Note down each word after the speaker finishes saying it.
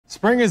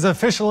Spring is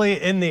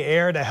officially in the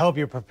air. To help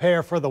you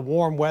prepare for the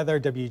warm weather,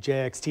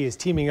 WJXT is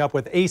teaming up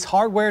with Ace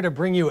Hardware to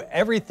bring you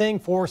everything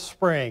for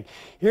spring.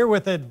 Here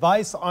with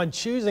advice on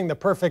choosing the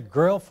perfect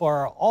grill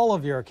for all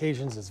of your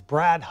occasions is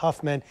Brad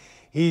Huffman.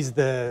 He's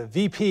the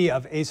VP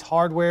of Ace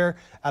Hardware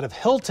out of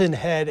Hilton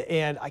Head,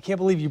 and I can't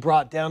believe you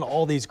brought down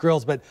all these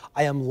grills, but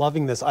I am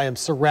loving this. I am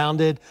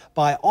surrounded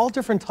by all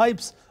different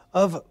types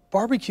of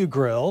barbecue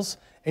grills,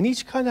 and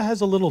each kind of has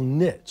a little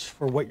niche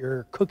for what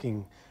you're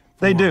cooking.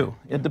 They do.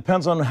 It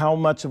depends on how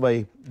much of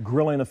a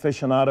grilling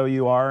aficionado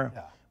you are.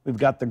 Yeah. We've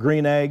got the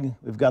Green Egg,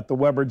 we've got the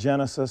Weber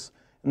Genesis,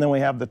 and then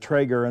we have the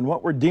Traeger. And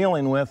what we're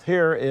dealing with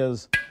here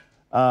is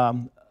a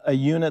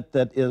unit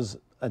that is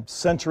a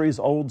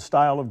centuries-old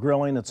style of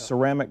grilling. It's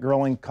ceramic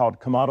grilling called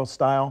Kamado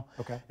style.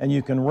 Okay. And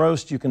you can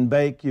roast, you can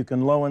bake, you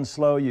can low and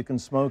slow, you can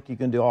smoke, you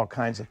can do all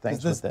kinds of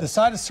things with this. The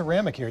side is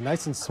ceramic here,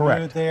 nice and smooth.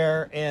 Correct.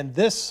 There. And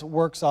this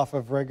works off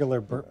of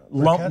regular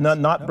briquettes?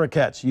 Not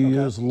briquettes. You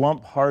use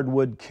lump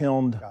hardwood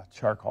kilned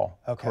charcoal.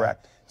 Okay.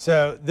 Correct.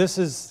 So this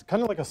is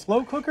kind of like a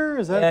slow cooker?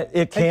 Is that?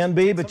 It can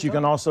be, but you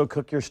can also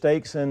cook your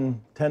steaks in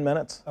 10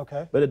 minutes.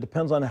 Okay. But it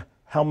depends on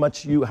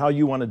how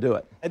you want to do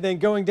it. And then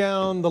going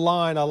down the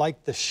line, I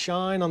like the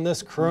shine on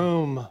this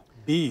chrome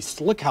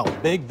beast. Look how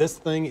big this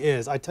thing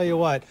is. I tell you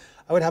what,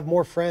 I would have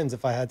more friends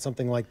if I had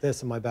something like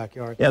this in my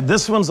backyard. Yeah,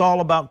 this one's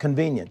all about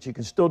convenience. You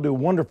can still do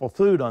wonderful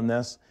food on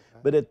this,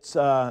 but it's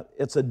a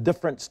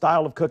different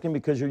style of cooking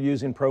because you're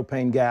using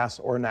propane gas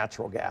or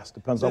natural gas.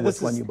 Depends on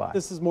which one you buy.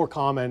 This is more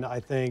common,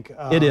 I think.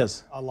 It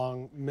is.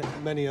 Along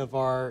many of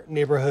our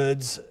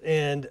neighborhoods.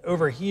 And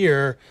over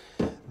here,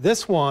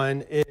 this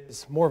one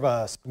is more of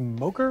a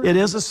smoker? It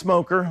is a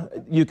smoker.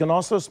 You can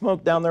also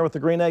smoke down there with the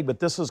Green Egg, but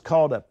this is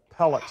called a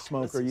pellet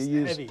smoker. This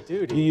is heavy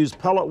duty. You use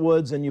pellet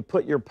woods and you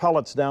put your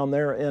pellets down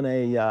there in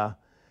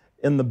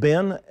the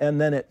bin,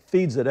 and then it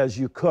feeds it as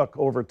you cook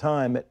over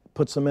time. It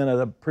puts them in at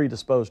a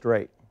predisposed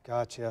rate.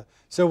 Gotcha.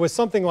 So with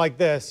something like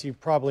this, you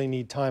probably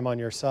need time on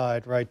your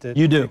side, right? To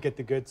get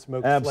the good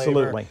smoke flavor.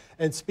 Absolutely.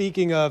 And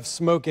speaking of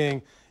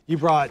smoking, you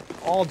brought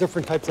all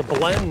different types of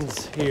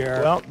blends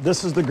here. Well,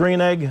 this is the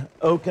Green Egg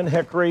Oak and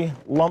Hickory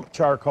lump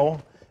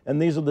charcoal, and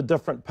these are the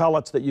different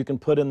pellets that you can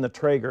put in the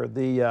Traeger.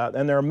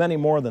 And there are many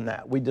more than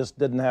that. We just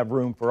didn't have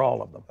room for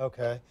all of them.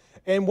 Okay.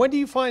 And when do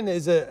you find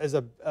is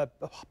a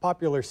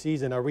popular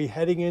season? Are we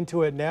heading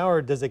into it now,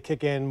 or does it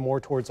kick in more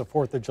towards the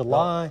 4th of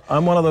July?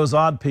 I'm one of those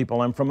odd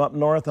people. I'm from up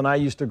north, and I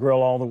used to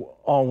grill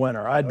all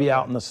winter. I'd be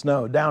out in the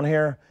snow. Down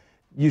here,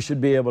 you should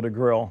be able to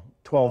grill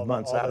 12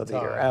 months out of the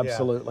year.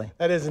 Absolutely. Yeah.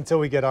 That is until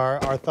we get our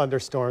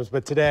thunderstorms.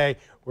 But today,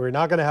 we're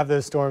not going to have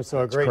those storms, so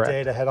a great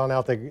day to head on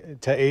out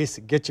to Ace,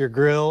 get your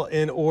grill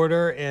in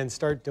order, and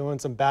start doing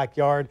some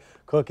backyard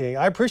cooking.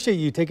 I appreciate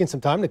you taking some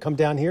time to come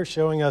down here,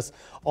 showing us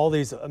all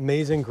these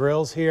amazing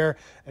grills here,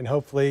 and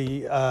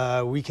hopefully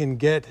we can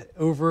get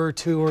over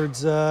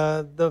towards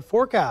the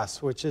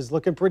forecast, which is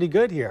looking pretty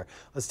good here.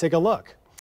 Let's take a look.